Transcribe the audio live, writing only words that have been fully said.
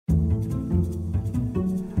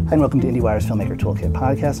Hi, and welcome to IndieWire's Filmmaker Toolkit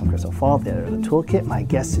podcast. I'm Chris O'Falt, the editor of the Toolkit. My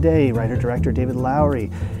guest today, writer-director David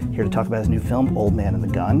Lowery, here to talk about his new film, Old Man and the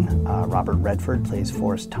Gun. Robert Redford plays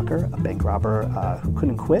Forrest Tucker, a bank robber who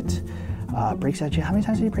couldn't quit. Breaks out of jail. How many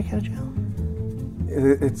times did he break out of jail?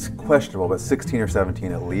 It's questionable, but 16 or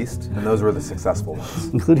 17 at least, and those were the successful ones.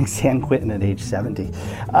 Including San Quentin at age 70.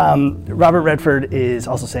 Robert Redford is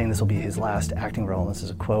also saying this will be his last acting role. This is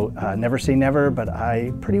a quote, never say never, but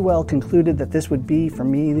I pretty well concluded that this would be, for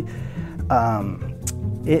me,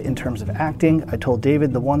 it in terms of acting. I told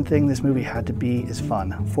David the one thing this movie had to be is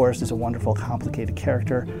fun. Forrest is a wonderful, complicated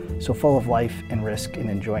character, so full of life and risk and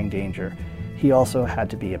enjoying danger. He also had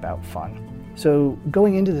to be about fun. So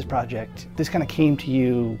going into this project, this kind of came to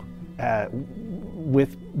you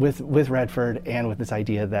with Redford and with this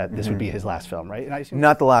idea that this would be his last film, right? And I assume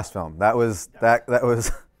Not the last film. That was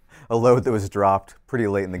a load that was dropped pretty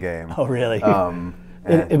late in the game. Oh, really?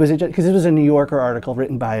 It was because it was a New Yorker article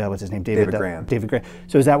written by what's his name, David Grann. David Grann.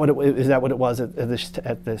 So is that what it was at this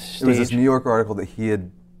stage? It was this New Yorker article that he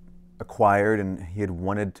had acquired, and he had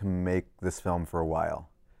wanted to make this film for a while.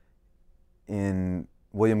 In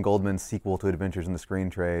William Goldman's sequel to Adventures in the Screen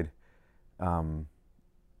Trade,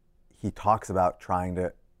 he talks about talking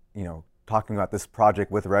about this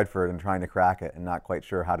project with Redford and trying to crack it and not quite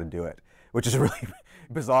sure how to do it, which is really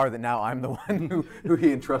bizarre that now I'm the one who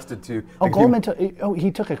he entrusted to. Oh, Goldman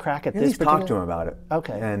he took a crack at this. He's talked to him about it.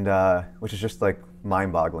 Okay. And which is just like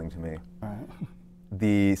mind-boggling to me. All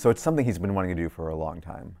right. So it's something he's been wanting to do for a long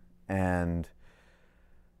time. And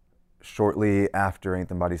shortly after Ain't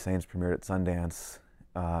Them Body Saints premiered at Sundance,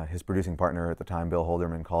 his producing partner at the time, Bill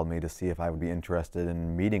Holderman, called me to see if I would be interested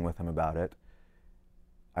in meeting with him about it.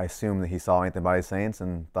 I assumed that he saw Ain't Them Body Saints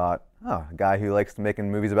and thought, oh, a guy who likes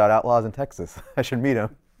making movies about outlaws in Texas, I should meet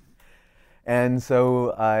him. And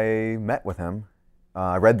so I met with him.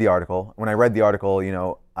 I read the article. When I read the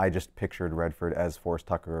article, I just pictured Redford as Forrest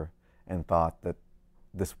Tucker and thought that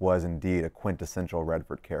this was indeed a quintessential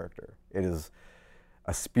Redford character. It is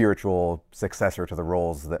a spiritual successor to the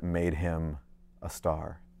roles that made him a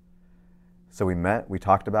star. So we met, we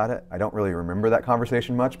talked about it. I don't really remember that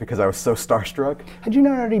conversation much because I was so starstruck. Had you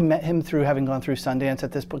not already met him through having gone through Sundance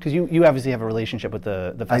at this point? Because you obviously have a relationship with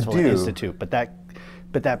the Festival Institute, but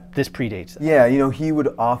this predates that. Yeah, he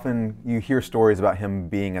would often, you hear stories about him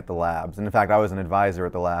being at the labs. And in fact, I was an advisor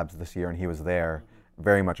at the labs this year and he was there,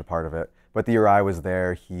 very much a part of it. But the year I was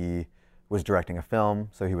there, he was directing a film,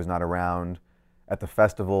 so he was not around. At the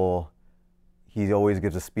festival, he always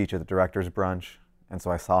gives a speech at the director's brunch, and so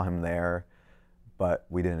I saw him there, but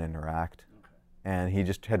we didn't interact. Okay. And he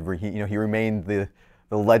just had, he remained the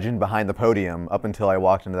legend behind the podium up until I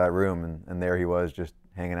walked into that room, and there he was just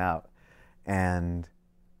hanging out. And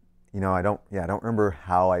I don't remember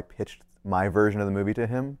how I pitched my version of the movie to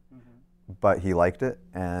him, but he liked it,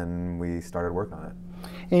 and we started work on it.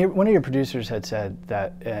 And one of your producers had said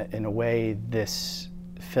that in a way, this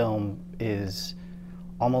film is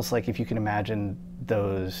almost like if you can imagine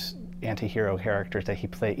those anti-hero characters that he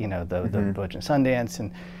played, the Butch and Sundance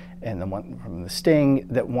and the one from The Sting,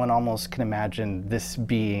 that one almost can imagine this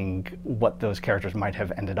being what those characters might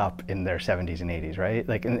have ended up in their 70s and 80s, right?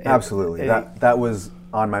 Absolutely. That was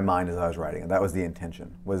on my mind as I was writing it. That was the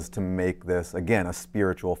intention, was to make this, again, a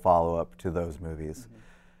spiritual follow-up to those movies.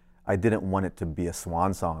 I didn't want it to be a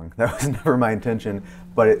swan song. That was never my intention,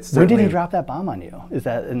 but it certainly... When did he drop that bomb on you? Is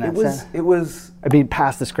that in that sense? It was...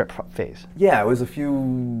 past the script phase. Yeah, it was a few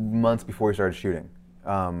months before we started shooting.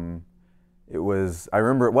 It was... I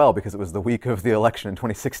remember it well because it was the week of the election in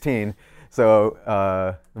 2016, so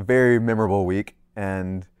a very memorable week.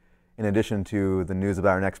 And in addition to the news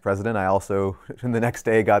about our next president, I also, the next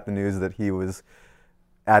day, got the news that he was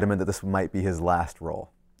adamant that this might be his last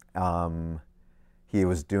role. He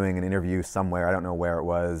was doing an interview somewhere, I don't know where it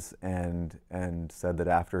was, and said that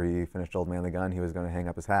after he finished Old Man and the Gun, he was going to hang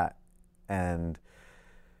up his hat. And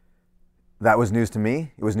that was news to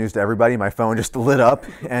me. It was news to everybody. My phone just lit up,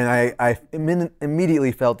 and I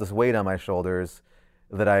immediately felt this weight on my shoulders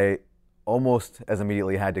that I almost as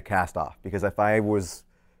immediately had to cast off. Because if I was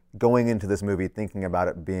going into this movie thinking about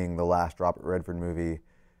it being the last Robert Redford movie,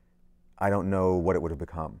 I don't know what it would have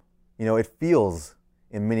become. It feels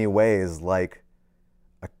in many ways like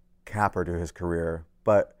capper to his career,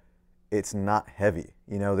 but it's not heavy.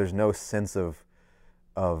 There's no sense of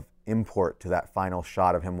import to that final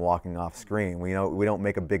shot of him walking off screen. We don't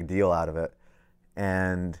make a big deal out of it.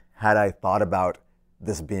 And had I thought about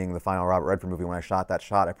this being the final Robert Redford movie when I shot that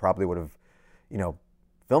shot, I probably would have,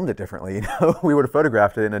 filmed it differently. We would have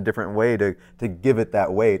photographed it in a different way to give it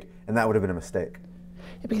that weight, and that would have been a mistake.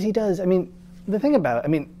 Yeah, because he does. The thing about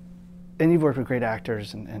it, and you've worked with great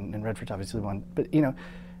actors, and Redford's obviously one, but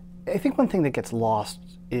I think one thing that gets lost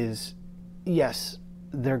is, yes,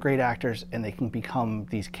 they're great actors and they can become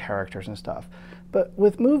these characters and stuff. But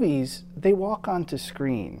with movies, they walk onto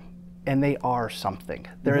screen and they are something.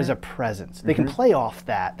 There is a presence. They can play off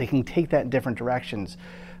that. They can take that in different directions.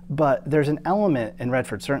 But there's an element, and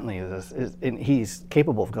Redford certainly and he's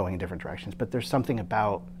capable of going in different directions, but there's something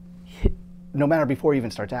about, no matter before he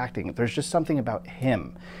even starts acting, there's just something about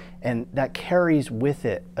him. And that carries with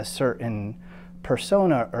it a certain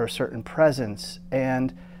persona or a certain presence.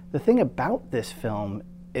 And the thing about this film,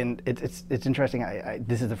 and it's interesting,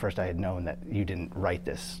 this is the first I had known that you didn't write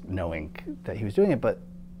this knowing that he was doing it, but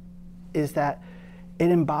is that it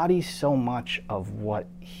embodies so much of what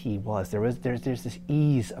he was. There's this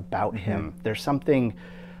ease about him. There's something,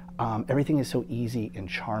 everything is so easy and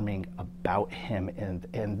charming about him,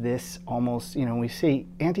 and this almost, we see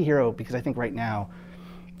anti-hero, because I think right now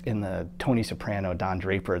in the Tony Soprano, Don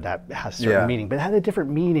Draper, that has a certain meaning, but it had a different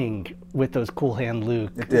meaning with those Cool Hand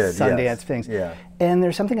Luke, Sundance things. Yeah. And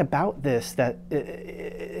there's something about this that,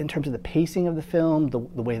 in terms of the pacing of the film, the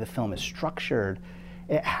way the film is structured,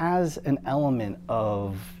 it has an element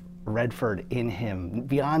of Redford in him,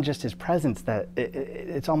 beyond just his presence, that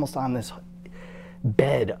it's almost on this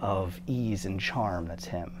bed of ease and charm that's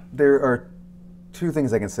him. There are two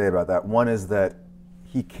things I can say about that. One is that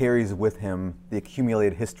he carries with him the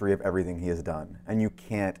accumulated history of everything he has done, and you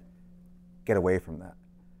can't get away from that.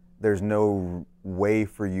 There's no way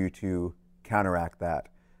for you to counteract that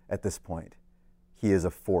at this point. He is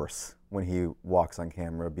a force when he walks on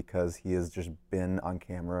camera, because he has just been on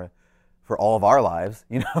camera for all of our lives.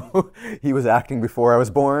 He was acting before I was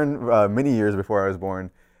born, many years before I was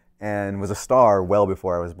born, and was a star well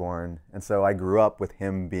before I was born. And so I grew up with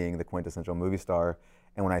him being the quintessential movie star,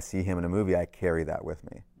 and when I see him in a movie, I carry that with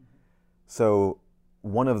me. So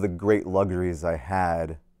one of the great luxuries I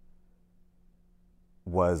had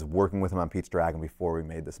was working with him on Pete's Dragon before we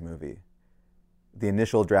made this movie. The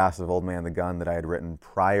initial drafts of Old Man the Gun that I had written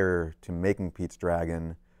prior to making Pete's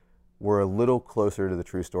Dragon were a little closer to the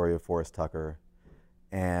true story of Forrest Tucker,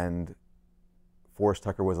 and Forrest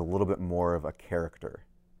Tucker was a little bit more of a character.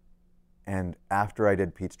 And after I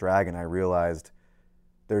did Pete's Dragon, I realized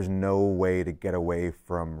there's no way to get away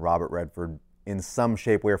from Robert Redford in some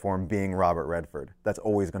shape, way, or form being Robert Redford. That's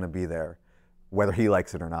always going to be there, whether he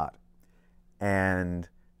likes it or not. And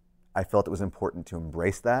I felt it was important to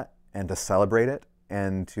embrace that and to celebrate it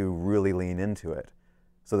and to really lean into it.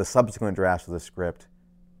 So the subsequent drafts of the script,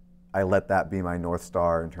 I let that be my North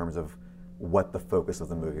Star in terms of what the focus of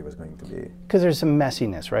the movie was going to be. Because there's some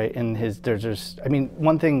messiness, right? In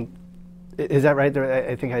one thing, is that right?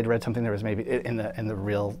 I think I'd read something, there was maybe in the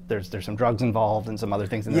real, there's some drugs involved and some other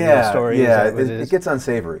things in the real story. Yeah, it gets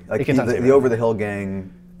unsavory. Like the Over the Hill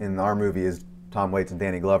gang in our movie is Tom Waits and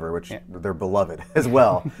Danny Glover, which they're beloved as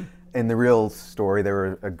well. In the real story, there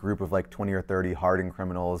were a group of like 20 or 30 hardened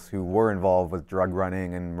criminals who were involved with drug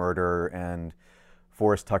running and murder, and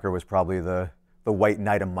Forrest Tucker was probably the white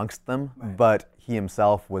knight amongst them, but he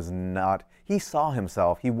himself was not. He saw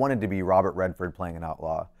himself, he wanted to be Robert Redford playing an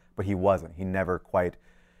outlaw, but he wasn't. He never quite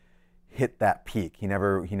hit that peak. He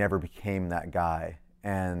never became that guy.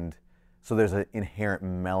 And so there's an inherent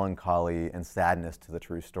melancholy and sadness to the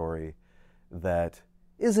true story that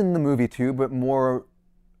is in the movie too, but more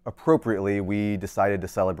appropriately, we decided to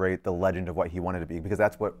celebrate the legend of what he wanted to be, because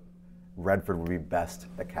that's what Redford would be best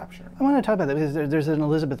at capturing. I want to talk about that, because there's an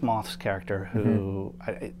Elizabeth Moss character who,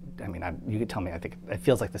 you could tell me, I think it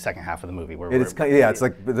feels like the second half of the movie. It's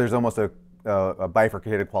like there's almost a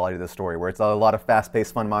bifurcated quality to the story, where it's a lot of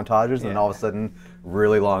fast-paced, fun montages, and then all of a sudden,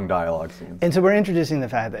 really long dialogue scenes. And so we're introducing the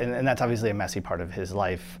fact, and that's obviously a messy part of his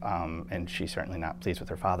life, and she's certainly not pleased with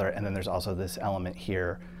her father. And then there's also this element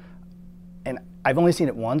here, and I've only seen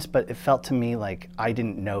it once, but it felt to me like I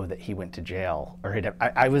didn't know that he went to jail, or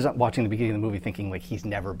I was watching the beginning of the movie thinking like he's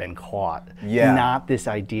never been caught. Yeah. Not this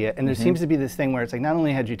idea. And there seems to be this thing where it's like not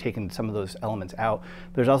only had you taken some of those elements out,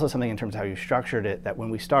 but there's also something in terms of how you structured it, that when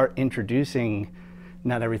we start introducing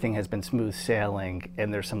not everything has been smooth sailing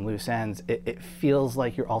and there's some loose ends, it feels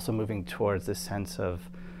like you're also moving towards this sense of,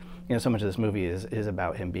 so much of this movie is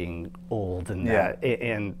about him being old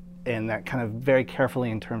and and that kind of very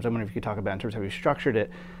carefully in terms, I wonder if you could talk about in terms of how you structured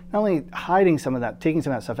it, not only hiding some of that, taking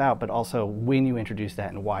some of that stuff out, but also when you introduce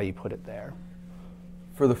that and why you put it there.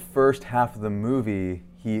 For the first half of the movie,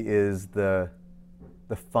 he is the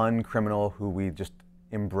fun criminal who we just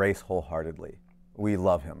embrace wholeheartedly. We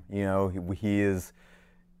love him. He is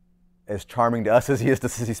as charming to us as he is to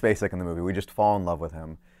Sissy Spacek in the movie. We just fall in love with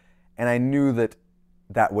him. And I knew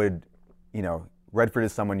that would, Redford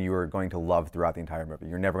is someone you are going to love throughout the entire movie.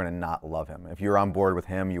 You're never going to not love him. If you're on board with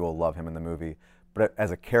him, you will love him in the movie. But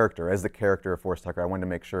as a character, as the character of Forrest Tucker, I wanted to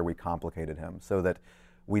make sure we complicated him so that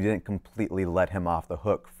we didn't completely let him off the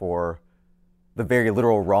hook for the very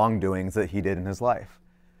literal wrongdoings that he did in his life.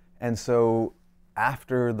 And so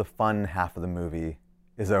after the fun half of the movie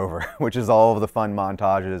is over, which is all of the fun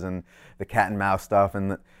montages and the cat and mouse stuff,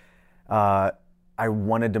 and I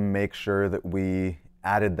wanted to make sure that we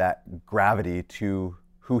added that gravity to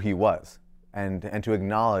who he was, and to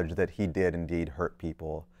acknowledge that he did indeed hurt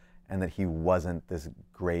people, and that he wasn't this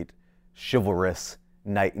great chivalrous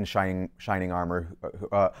knight in shining armor,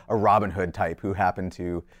 a Robin Hood type who happened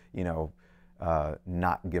to,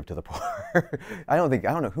 not give to the poor. I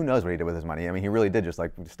don't know, who knows what he did with his money. I mean, he really did just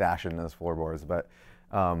like stash it in his floorboards, but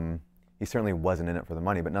he certainly wasn't in it for the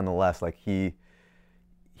money. But nonetheless, like he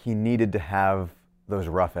needed to have those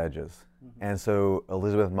rough edges. Mm-hmm. And so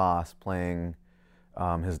Elizabeth Moss playing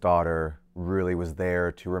his daughter really was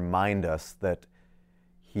there to remind us that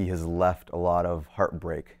he has left a lot of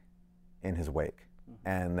heartbreak in his wake,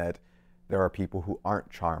 and that there are people who aren't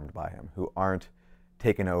charmed by him, who aren't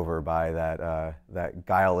taken over by that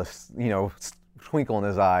guileless, twinkle in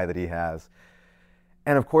his eye that he has.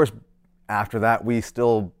 And of course, after that, we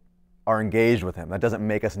still are engaged with him. That doesn't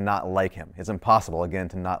make us not like him. It's impossible, again,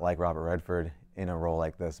 to not like Robert Redford in a role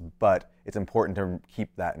like this, but it's important to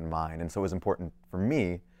keep that in mind. And so it was important for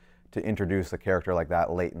me to introduce a character like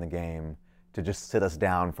that late in the game, to just sit us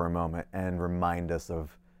down for a moment and remind us of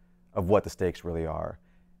what the stakes really are.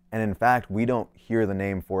 And in fact, we don't hear the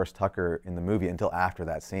name Forrest Tucker in the movie until after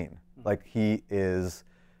that scene. Like, he is,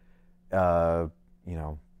 just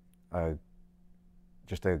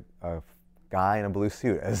a guy in a blue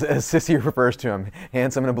suit, as Sissy refers to him,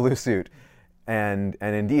 handsome in a blue suit. And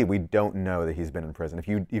indeed, we don't know that he's been in prison. If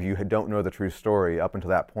you don't know the true story, up until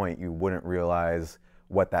that point, you wouldn't realize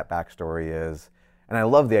what that backstory is. And I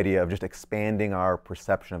love the idea of just expanding our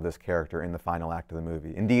perception of this character in the final act of the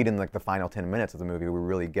movie. Indeed, in like the final 10 minutes of the movie, we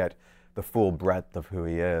really get the full breadth of who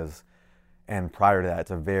he is. And prior to that,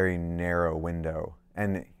 it's a very narrow window.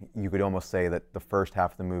 And you could almost say that the first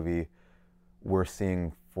half of the movie, we're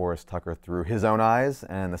seeing Forrest Tucker through his own eyes,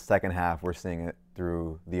 and the second half, we're seeing it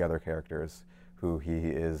through the other characters who he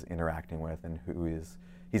is interacting with and who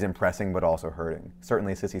he's impressing but also hurting.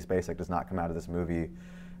 Certainly, Sissy Spacek does not come out of this movie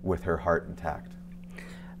with her heart intact.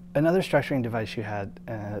 Another structuring device you had,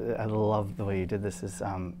 I love the way you did this, is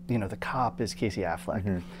the cop is Casey Affleck,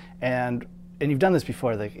 mm-hmm. and you've done this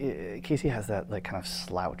before. Like Casey has that like kind of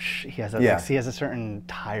slouch. He has that. Yeah. Like, he has a certain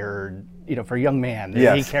tired, for a young man.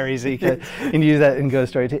 Yes. He carries it. And you use that in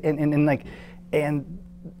Ghost Story too. And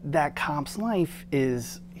that cop's life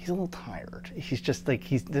is, he's a little tired. He's just like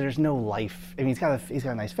there's no life. I mean, he's got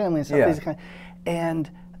a nice family and stuff. Yeah.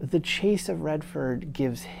 And the chase of Redford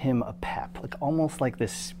gives him a pep, like almost like the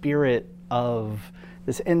spirit of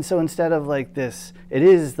this. And so instead of like this, it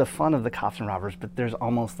is the fun of the cops and robbers, but there's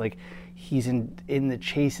almost like he's in the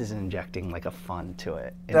chase is injecting like a fun to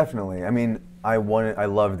it. Definitely. I mean, I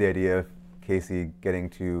love the idea of Casey getting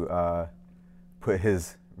to put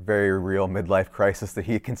his very real midlife crisis that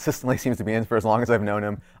he consistently seems to be in for as long as I've known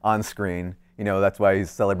him on screen. That's why he's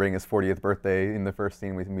celebrating his 40th birthday in the first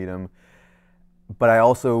scene we meet him. But I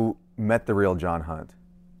also met the real John Hunt,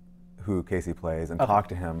 who Casey plays, and talked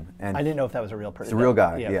to him. And I didn't know if that was a real person. It's a real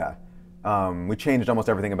guy, yeah. We changed almost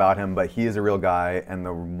everything about him, but he is a real guy, and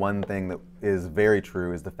the one thing that is very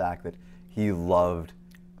true is the fact that he loved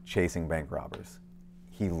chasing bank robbers.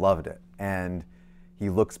 He loved it, and he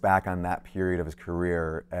looks back on that period of his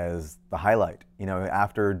career as the highlight.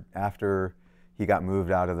 After he got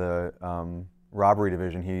moved out of the robbery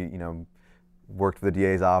division, he worked for the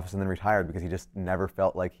DA's office and then retired because he just never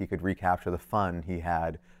felt like he could recapture the fun he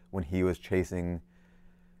had when he was chasing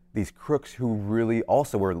these crooks who really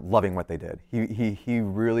also were loving what they did. He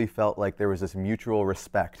really felt like there was this mutual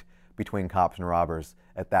respect between cops and robbers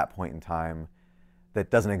at that point in time that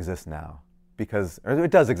doesn't exist now. Or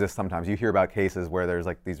it does exist sometimes. You hear about cases where there's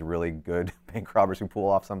like these really good bank robbers who pull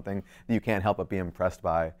off something that you can't help but be impressed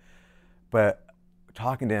by. But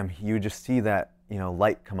talking to him, you just see that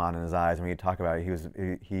light come on in his eyes. When you talk about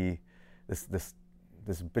it, this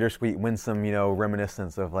bittersweet, winsome,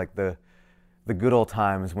 reminiscence of like the good old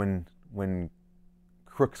times when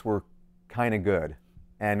crooks were kind of good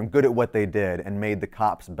and good at what they did and made the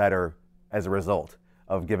cops better as a result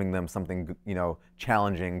of giving them something,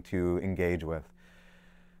 challenging to engage with.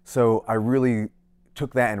 So I really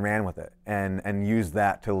took that and ran with it and used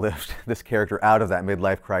that to lift this character out of that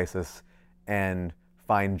midlife crisis and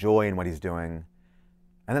find joy in what he's doing.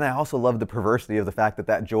 And then I also loved the perversity of the fact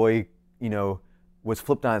that joy, was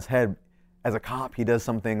flipped on its head. As a cop, he does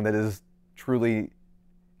something that is truly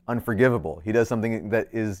unforgivable. He does something that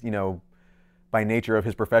is, by nature of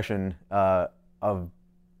his profession,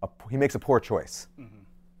 he makes a poor choice.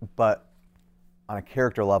 But on a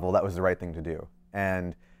character level, that was the right thing to do.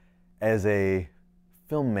 And as a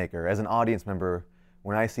filmmaker, as an audience member,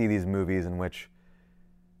 when I see these movies in which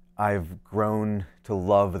I've grown to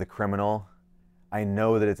love the criminal, I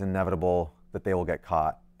know that it's inevitable that they will get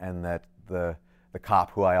caught, and that the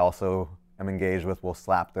cop who I also am engaged with will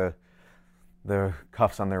slap the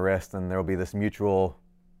cuffs on their wrist, and there will be this mutual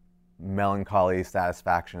melancholy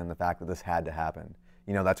satisfaction in the fact that this had to happen.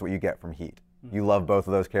 You know, that's what you get from Heat. You love both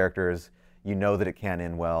of those characters. You know that it can't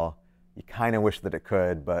end well. You kind of wish that it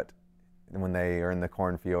could, but when they are in the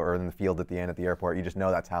cornfield or in the field at the end at the airport, you just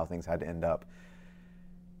know that's how things had to end up.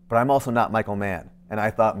 But I'm also not Michael Mann, and I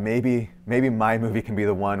thought maybe my movie can be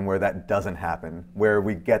the one where that doesn't happen, where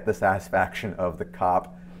we get the satisfaction of the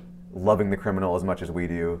cop loving the criminal as much as we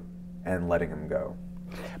do and letting him go.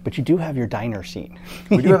 But you do have your diner scene.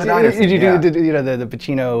 We do have a diner scene, You know, the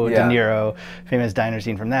Pacino, Yeah. De Niro famous diner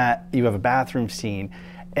scene from that. You have a bathroom scene.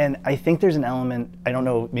 And I think there's an element, I don't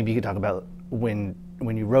know, maybe you could talk about when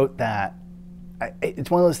you wrote that. It's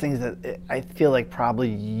one of those things that I feel like probably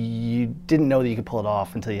you didn't know that you could pull it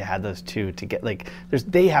off until you had those two to get, like,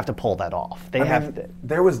 they have to pull that off.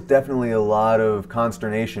 There was definitely a lot of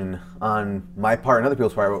consternation on my part and other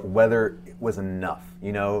people's part whether it was enough.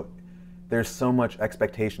 You know, there's so much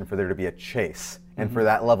expectation for there to be a chase, and for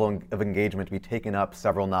that level of engagement to be taken up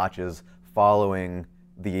several notches following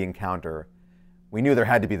the encounter. We knew there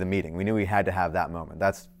had to be the meeting. We knew we had to have that moment.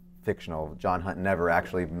 That's fictional. John Hunt never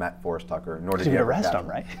actually met Forrest Tucker, nor did he would ever arrest catch him,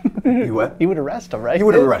 right? He what? He would arrest him, right? He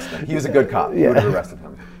would have arrested him. He was a good cop. He would have arrested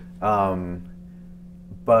him.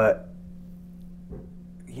 But,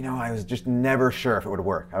 you know, I was just never sure if it would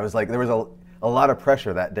work. I was like, there was a lot of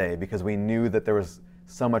pressure that day because we knew that there was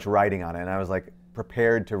so much writing on it, and I was like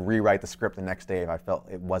prepared to rewrite the script the next day if I felt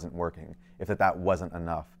it wasn't working, if that wasn't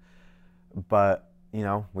enough. But, you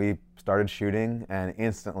know, we started shooting, and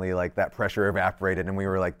instantly, like, that pressure evaporated, and we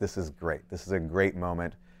were like, this is great. This is a great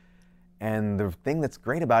moment. And the thing that's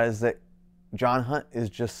great about it is that John Hunt is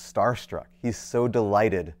just starstruck. He's so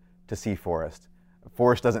delighted to see Forrest.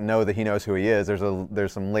 Forrest doesn't know that he knows who he is.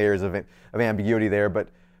 There's some layers of ambiguity there, but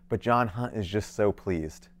John Hunt is just so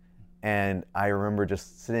pleased. And I remember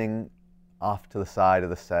just sitting off to the side of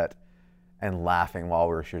the set and laughing while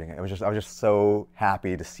we were shooting it. I was just so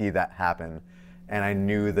happy to see that happen, and I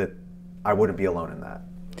knew that I wouldn't be alone in that.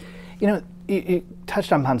 You know, you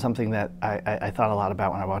touched upon something that I thought a lot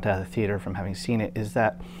about when I walked out of the theater from having seen it, is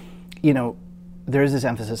that, you know, there is this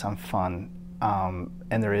emphasis on fun,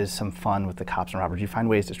 and there is some fun with the cops and robbers. You find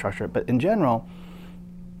ways to structure it, but in general,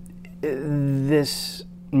 this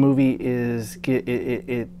movie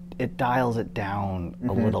it dials it down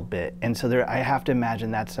a little bit, and so I have to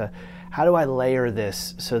imagine how do I layer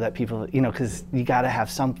this so that people, you know, because you got to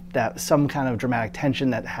have some kind of dramatic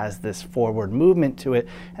tension that has this forward movement to it,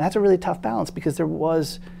 and that's a really tough balance because there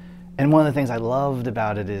was, and one of the things I loved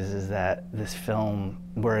about it is that this film,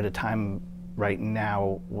 we're at a time right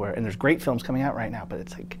now where, and there's great films coming out right now, but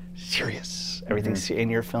it's like serious, everything's,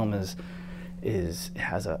 and your film has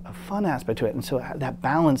a fun aspect to it, and so that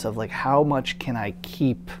balance of like how much can I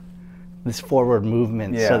keep this forward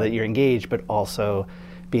movement so that you're engaged, but also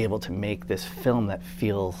be able to make this film that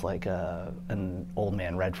feels like an Old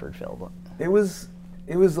Man Redford film. It was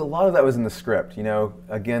a lot of that was in the script. You know,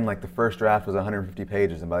 again, like the first draft was 150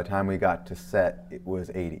 pages, and by the time we got to set, it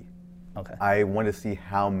was 80. Okay. I wanted to see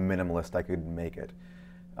how minimalist I could make it.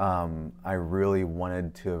 I really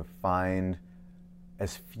wanted to find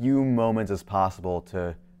as few moments as possible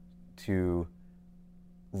to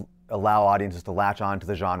allow audiences to latch on to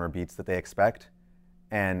the genre beats that they expect,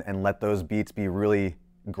 and let those beats be really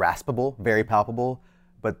graspable, very palpable,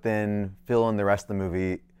 but then fill in the rest of the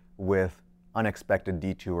movie with unexpected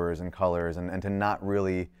detours and colors, and to not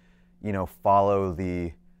really, you know, follow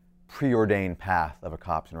the preordained path of a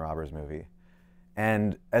cops and robbers movie.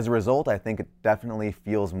 And as a result, I think it definitely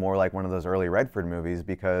feels more like one of those early Redford movies,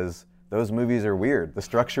 because those movies are weird. The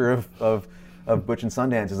structure of Butch and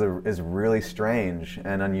Sundance is really strange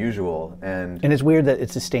and unusual, and it's weird that it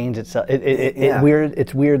sustains itself.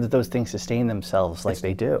 It's weird that those things sustain themselves like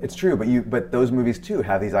they do. It's true, but those movies too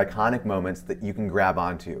have these iconic moments that you can grab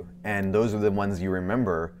onto, and those are the ones you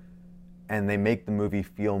remember, and they make the movie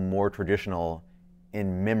feel more traditional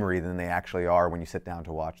in memory than they actually are when you sit down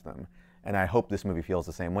to watch them. And I hope this movie feels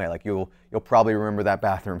the same way. Like you'll probably remember that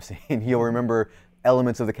bathroom scene. You'll remember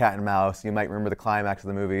elements of the cat and mouse. You might remember the climax of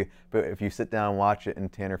the movie, but if you sit down and watch it in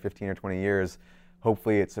 10 or 15 or 20 years,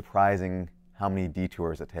 hopefully it's surprising how many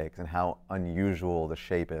detours it takes and how unusual the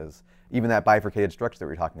shape is. Even that bifurcated structure that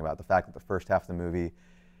we were talking about, the fact that the first half of the movie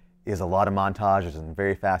is a lot of montages and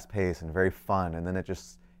very fast paced and very fun, and then it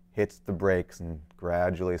just hits the brakes and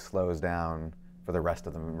gradually slows down for the rest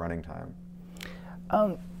of the running time.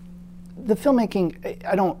 The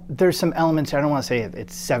filmmaking, there's some elements, I don't want to say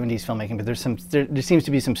it's 70s filmmaking, but there seems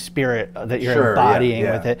to be some spirit that you're embodying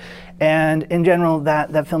with it. And in general,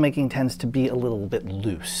 that filmmaking tends to be a little bit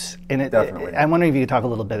loose. And Definitely. I'm wondering if you could talk a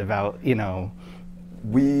little bit about,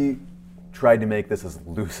 We tried to make this as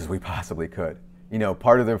loose as we possibly could.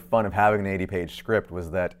 Part of the fun of having an 80-page script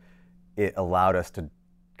was that it allowed us to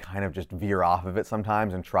kind of just veer off of it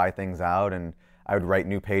sometimes and try things out. And I would write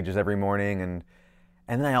new pages every morning, and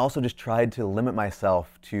then I also just tried to limit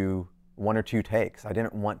myself to 1 or 2 takes. I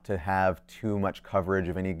didn't want to have too much coverage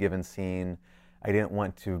of any given scene. I didn't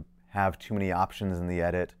want to have too many options in the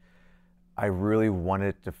edit. I really wanted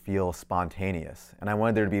it to feel spontaneous, and I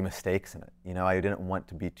wanted there to be mistakes in it. I didn't want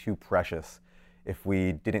to be too precious. If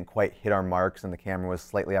we didn't quite hit our marks and the camera was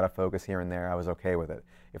slightly out of focus here and there, I was okay with it.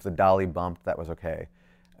 If the dolly bumped, that was okay.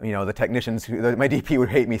 The technicians, my DP would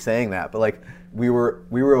hate me saying that, but we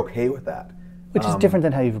were okay with that. Which is different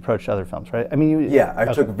than how you've approached other films, right?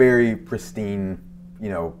 I took very pristine,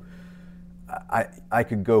 I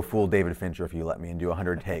could go full David Fincher if you let me and do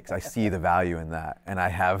 100 takes. I see the value in that, and I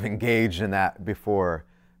have engaged in that before.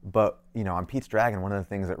 But, on Pete's Dragon, one of the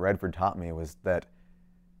things that Redford taught me was that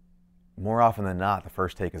more often than not, the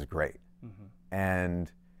first take is great. Mm-hmm.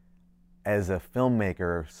 And as a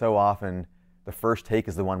filmmaker, so often the first take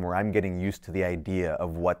is the one where I'm getting used to the idea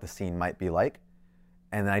of what the scene might be like.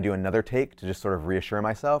 And then I do another take to just sort of reassure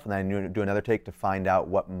myself, and then I do another take to find out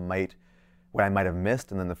what I might have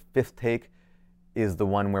missed, and then the 5th take is the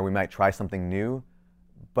one where we might try something new.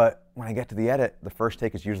 But when I get to the edit, the first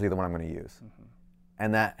take is usually the one I'm going to use. Mm-hmm.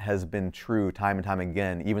 And that has been true time and time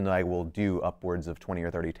again, even though I will do upwards of 20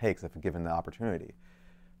 or 30 takes if given the opportunity.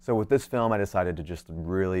 So with this film, I decided to just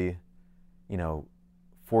really,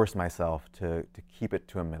 force myself to keep it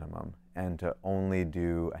to a minimum and to only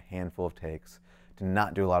do a handful of takes, to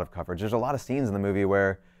not do a lot of coverage. There's a lot of scenes in the movie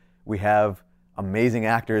where we have amazing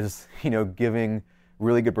actors, giving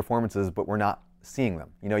really good performances, but we're not seeing them.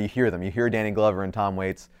 You hear them. You hear Danny Glover and Tom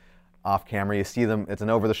Waits off camera. You see them. It's an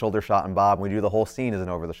over-the-shoulder shot in Bob. We do the whole scene as an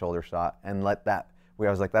over-the-shoulder shot, and I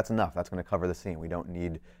was like, that's enough. That's going to cover the scene. We don't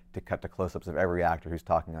need to cut to close-ups of every actor who's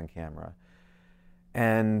talking on camera.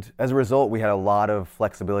 And as a result, we had a lot of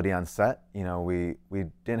flexibility on set. We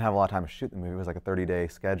didn't have a lot of time to shoot the movie. It was like a 30-day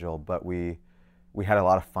schedule, but we had a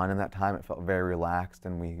lot of fun in that time. It felt very relaxed,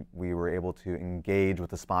 and we were able to engage with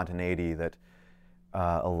the spontaneity that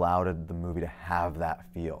allowed the movie to have that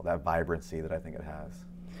feel, that vibrancy that I think it has.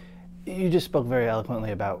 You just spoke very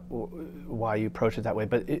eloquently about why you approach it that way,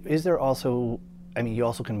 but is there also, you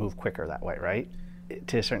also can move quicker that way, right?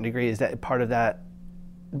 To a certain degree, is that part of that?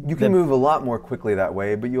 You can move a lot more quickly that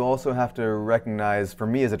way, but you also have to recognize, for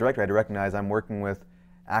me as a director, I had to recognize I'm working with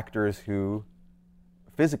actors who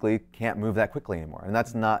physically can't move that quickly anymore. And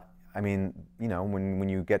that's not, when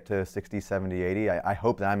you get to 60, 70, 80, I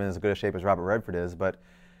hope that I'm in as good a shape as Robert Redford is, but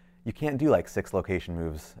you can't do 6 location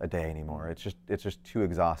moves a day anymore. It's just too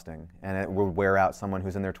exhausting, and it will wear out someone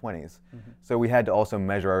who's in their 20s. Mm-hmm. So we had to also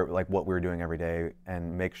measure what we were doing every day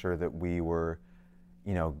and make sure that we were,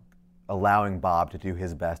 allowing Bob to do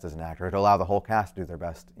his best as an actor, to allow the whole cast to do their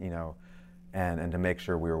best, and to make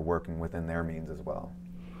sure we were working within their means as well.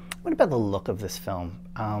 What about the look of this film?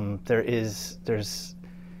 There's,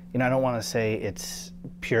 I don't want to say it's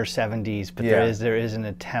pure 70s, but there is an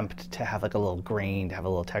attempt to have a little grain, to have a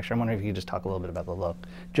little texture. I'm wondering if you could just talk a little bit about the look.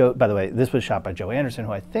 Joe, by the way, this was shot by Joe Anderson,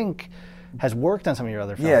 who I think has worked on some of your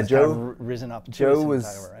other films. Yeah, Joe kind of risen up. Joe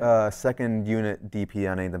was second unit DP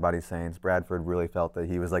on Ain't the Body Saints. Bradford really felt that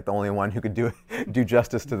he was the only one who could do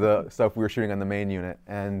justice to the stuff we were shooting on the main unit,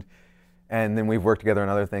 and then we've worked together on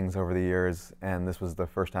other things over the years. And this was the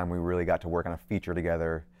first time we really got to work on a feature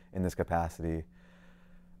together in this capacity.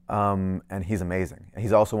 And he's amazing. And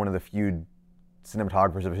he's also one of the few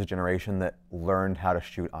cinematographers of his generation that learned how to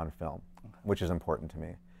shoot on film, which is important to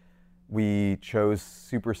me. We chose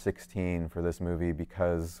Super 16 for this movie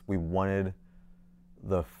because we wanted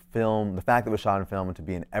the fact that it was shot on film, to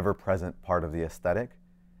be an ever-present part of the aesthetic,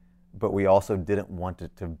 but we also didn't want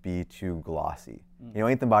it to be too glossy.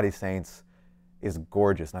 Ain't the Body Saints is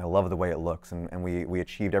gorgeous, and I love the way it looks, and we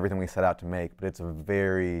achieved everything we set out to make, but it's a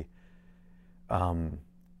very, it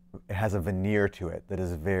has a veneer to it that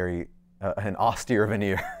is very, an austere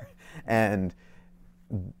veneer. And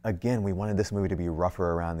again, we wanted this movie to be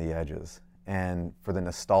rougher around the edges, and for the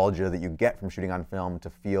nostalgia that you get from shooting on film to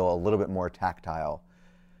feel a little bit more tactile.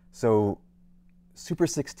 So Super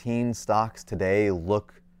 16 stocks today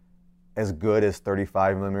look as good as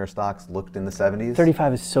 35mm stocks looked in the 70s.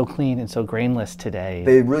 35 is so clean and so grainless today.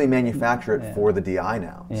 They really manufacture it for the DI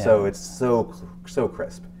now, so it's so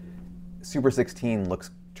crisp. Super 16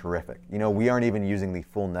 looks terrific. You know, we aren't even using the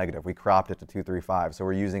full negative. We cropped it to 235, so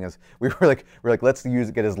we're like let's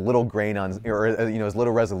get as little grain on, or as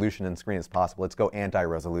little resolution in screen as possible. Let's go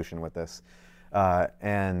anti-resolution with this,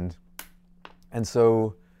 and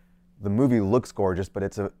so the movie looks gorgeous, but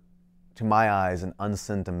it's to my eyes, an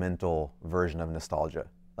unsentimental version of nostalgia.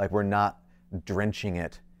 Like, we're not drenching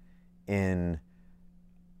it in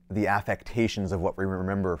the affectations of what we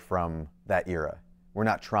remember from that era. We're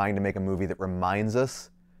not trying to make a movie that reminds us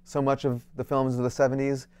so much of the films of the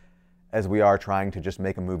 70s as we are trying to just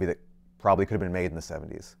make a movie that probably could have been made in the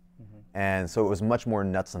 70s. And so it was much more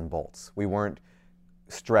nuts and bolts. We weren't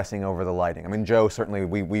stressing over the lighting. I mean, Joe certainly,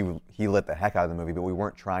 he lit the heck out of the movie, but we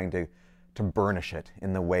weren't trying to burnish it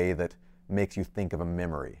in the way that makes you think of a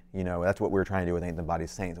memory. You know, that's what we were trying to do with Ain't the Body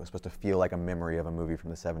Saints. It was supposed to feel like a memory of a movie from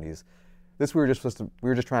the 70s. This, we were just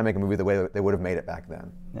trying to make a movie the way that they would have made it back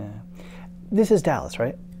then. Yeah. This is Dallas,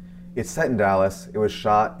 right? It's set in Dallas. It was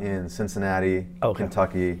shot in Cincinnati,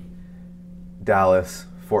 Kentucky, Dallas,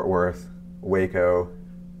 Fort Worth, Waco.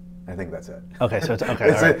 I think that's it. Okay, so it's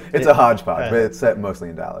okay. It's a hodgepodge, but it's set mostly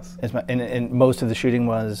in Dallas. And most of the shooting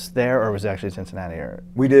was there, or was it actually Cincinnati? Or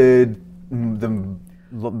we did the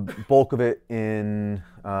bulk of it in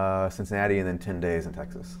Cincinnati, and then 10 days in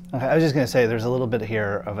Texas. Okay, I was just going to say, there's a little bit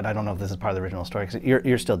here of it. I don't know if this is part of the original story, because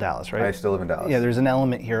you're still Dallas, right? I still live in Dallas. Yeah, there's an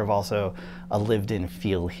element here of also a lived-in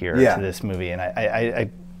feel here to this movie, and I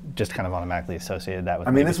just kind of automatically associated that with.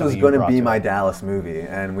 I mean, this was going to be my Dallas movie,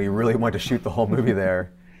 and we really wanted to shoot the whole movie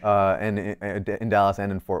there, and in Dallas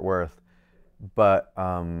and in Fort Worth. But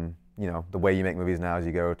you know, the way you make movies now is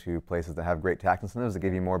you go to places that have great tax incentives that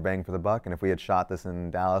give you more bang for the buck. And if we had shot this in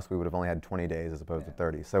Dallas, we would have only had 20 days as opposed to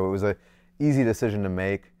 30. So it was an easy decision to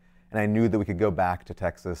make, and I knew that we could go back to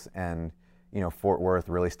Texas, and Fort Worth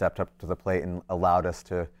really stepped up to the plate and allowed us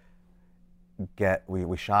to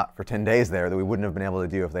we shot for 10 days there that we wouldn't have been able to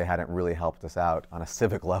do if they hadn't really helped us out on a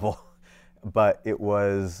civic level. But it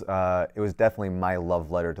was definitely my love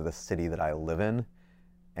letter to the city that I live in,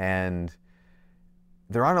 and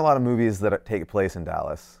there aren't a lot of movies that take place in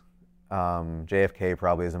Dallas. JFK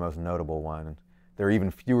probably is the most notable one. There are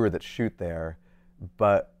even fewer that shoot there,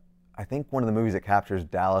 but I think one of the movies that captures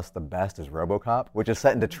Dallas the best is RoboCop, which is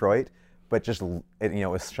set in Detroit, but it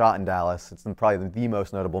was shot in Dallas. It's probably the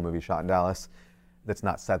most notable movie shot in Dallas that's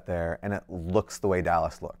not set there, and it looks the way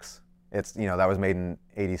Dallas looks. It's that was made in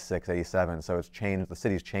 86, 87, so it's changed. The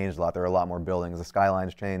city's changed a lot. There are a lot more buildings. The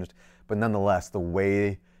skyline's changed, but nonetheless, the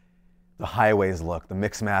way the highways look, the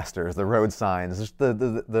mix masters, the road signs, just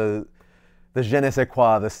the je ne sais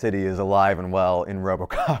quoi of the city is alive and well in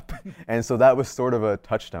RoboCop. And so that was sort of a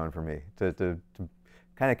touchstone for me to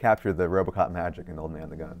kind of capture the RoboCop magic in Old Man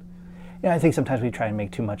and the Gun. Yeah, I think sometimes we try and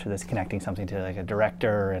make too much of this, connecting something to like a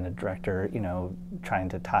director, and a director, trying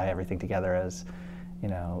to tie everything together as,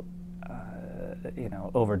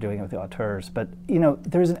 overdoing it with the auteurs. But,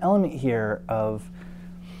 there's an element here of,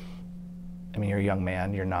 I mean, you're a young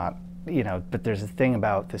man, you're not, but there's a thing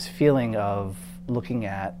about this feeling of looking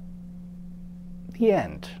at the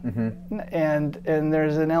end. Mm-hmm. And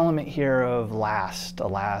there's an element here of last,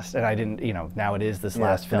 and I didn't, now it is this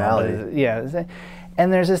last film.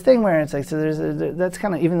 And there's this thing where it's like, so that's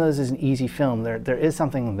kind of, even though this is an easy film, there is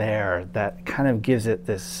something there that kind of gives it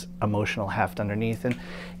this emotional heft underneath. And,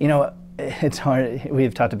 it's hard,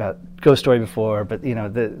 we've talked about Ghost Story before, but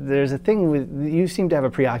there's a thing with, you seem to have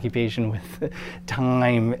a preoccupation with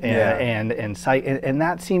time and sight, and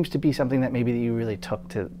that seems to be something that maybe you really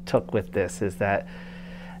took with this, is that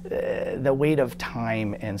the weight of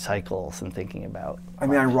time and cycles and thinking about. I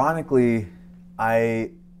mean, ironically,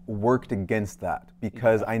 I worked against that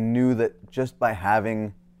because I knew that just by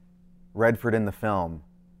having Redford in the film,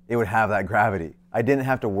 it would have that gravity. I didn't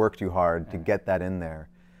have to work too hard to get that in there.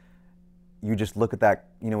 You just look at that,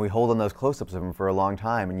 we hold on those close-ups of him for a long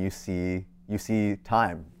time, and you see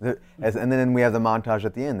time. And then we have the montage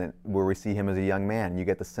at the end where we see him as a young man. You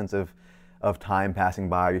get the sense of time passing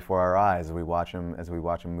by before our eyes as we watch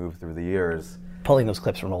him move through the years. Pulling those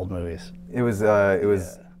clips from old movies. It was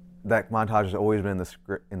that montage has always been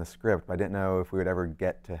in the script, but I didn't know if we would ever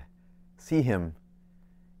get to see him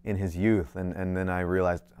in his youth. And then I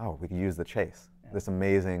realized, we could use The Chase, this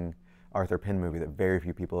amazing Arthur Penn movie that very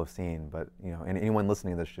few people have seen, but and anyone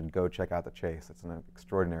listening to this should go check out The Chase. It's an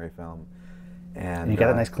extraordinary film. And you got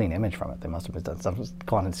a nice clean image from it. They must have done something.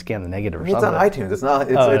 Go on and scan the negative or something. It's on iTunes. It's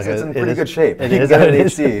not. It's in pretty good shape. It you is. can get it in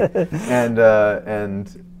HD.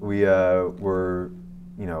 And we were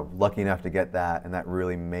lucky enough to get that, and that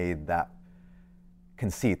really made that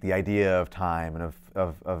conceit, the idea of time and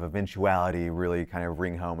of eventuality, really kind of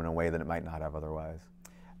ring home in a way that it might not have otherwise.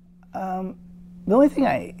 The only thing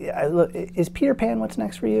I look is Peter Pan. What's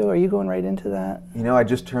next for you? Are you going right into that? I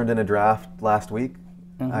just turned in a draft last week.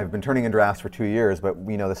 Mm-hmm. I've been turning in drafts for 2 years, but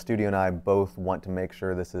the studio and I both want to make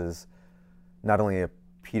sure this is not only a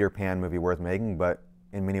Peter Pan movie worth making, but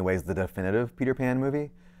in many ways the definitive Peter Pan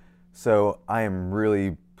movie. So I am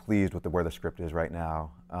really pleased with where the script is right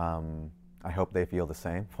now. I hope they feel the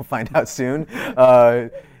same. We'll find out soon.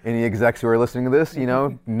 Any execs who are listening to this,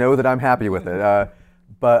 know that I'm happy with it.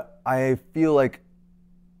 But I feel like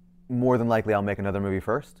more than likely I'll make another movie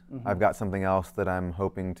first. Mm-hmm. I've got something else that I'm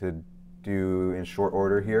hoping to do in short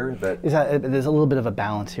order here. There's a little bit of a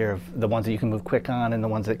balance here of the ones that you can move quick on and the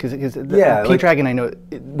ones that, because P-Dragon, I know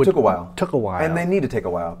took a while. Took a while. And they need to take a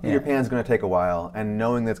while. Yeah. Peter Pan's going to take a while, and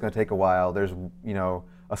knowing that it's going to take a while, there's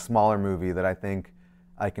a smaller movie that I think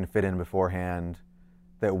I can fit in beforehand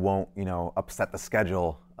that won't upset the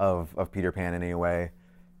schedule of Peter Pan in any way.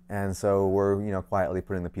 And so we're quietly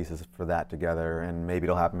putting the pieces for that together, and maybe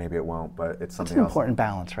it'll happen, maybe it won't, but it's something else. It's an important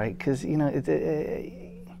balance, right? Because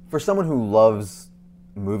for someone who loves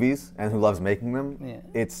movies and who loves making them,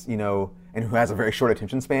 it's and who has a very short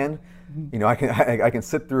attention span, I can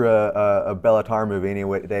sit through a Bela Tarr movie any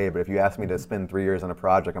day, but if you ask me to spend 3 years on a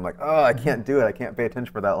project, I'm like, oh, I can't do it. I can't pay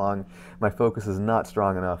attention for that long. My focus is not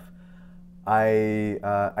strong enough.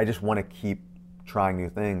 I just want to keep trying new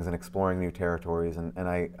things and exploring new territories, and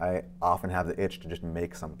I often have the itch to just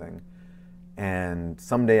make something. And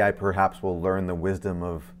someday I perhaps will learn the wisdom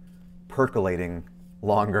of percolating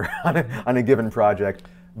longer on a given project,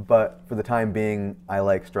 but for the time being, I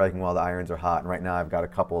like striking while the irons are hot, and right now I've got a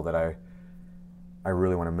couple that I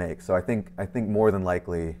really want to make. So I think more than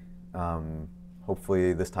likely,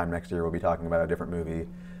 hopefully this time next year we'll be talking about a different movie.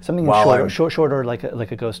 Something shorter, like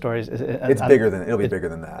a ghost stories. It'll be bigger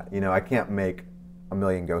than that. I can't make a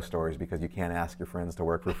million ghost stories because you can't ask your friends to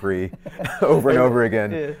work for free over and over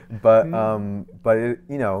again. Yeah. But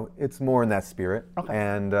it's more in that spirit.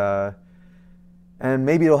 Okay. And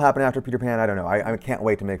maybe it'll happen after Peter Pan. I don't know. I can't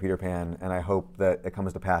wait to make Peter Pan, and I hope that it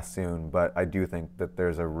comes to pass soon. But I do think that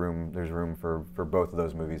there's room for both of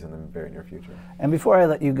those movies in the very near future. And before I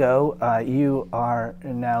let you go, you are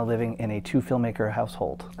now living in a 2-filmmaker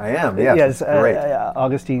household. I am. Yes. Great.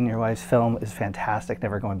 Augustine, your wife's film, is fantastic.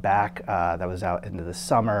 Never Going Back. That was out into the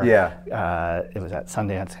summer. Yeah. It was at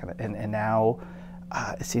Sundance, and now.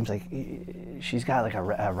 It seems like she's got like a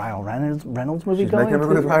Ryan Reynolds movie going. She's making a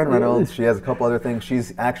movie with Ryan Reynolds. She has a couple other things.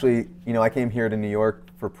 She's actually, I came here to New York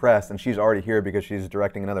for press, and she's already here because she's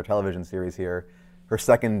directing another television series here, her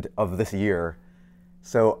second of this year.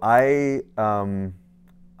 So I am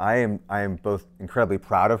both incredibly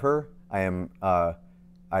proud of her. I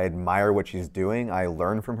admire what she's doing. I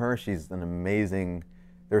learn from her. She's an amazing.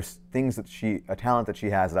 There's things a talent that she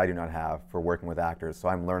has that I do not have for working with actors. So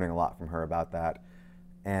I'm learning a lot from her about that.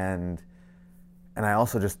 And I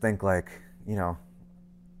also just think if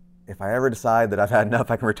I ever decide that I've had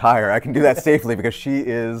enough, I can retire. I can do that safely because she's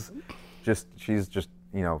just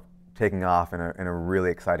taking off in a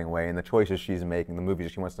really exciting way. And the choices she's making, the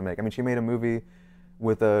movies she wants to make. I mean, she made a movie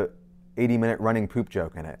with a 80-minute running poop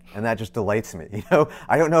joke in it, and that just delights me.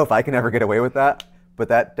 I don't know if I can ever get away with that, but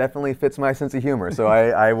that definitely fits my sense of humor. So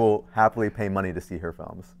I will happily pay money to see her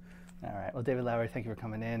films. All right. Well, David Lowery, thank you for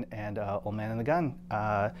coming in. And Old Man and the Gun.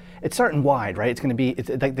 It's starting wide, right? It's going to be, it's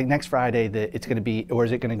like the next Friday, it's going to be, or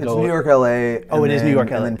is it going to go? It's New York, LA. Oh, it is New York,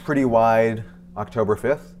 LA. And then pretty wide October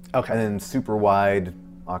 5th. Okay. And then super wide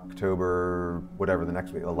October, whatever the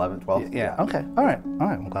next week, 11th, 12th. Yeah. Okay. All right.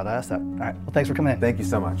 I'm glad I asked that. All right. Well, thanks for coming in. Thank you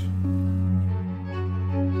so much.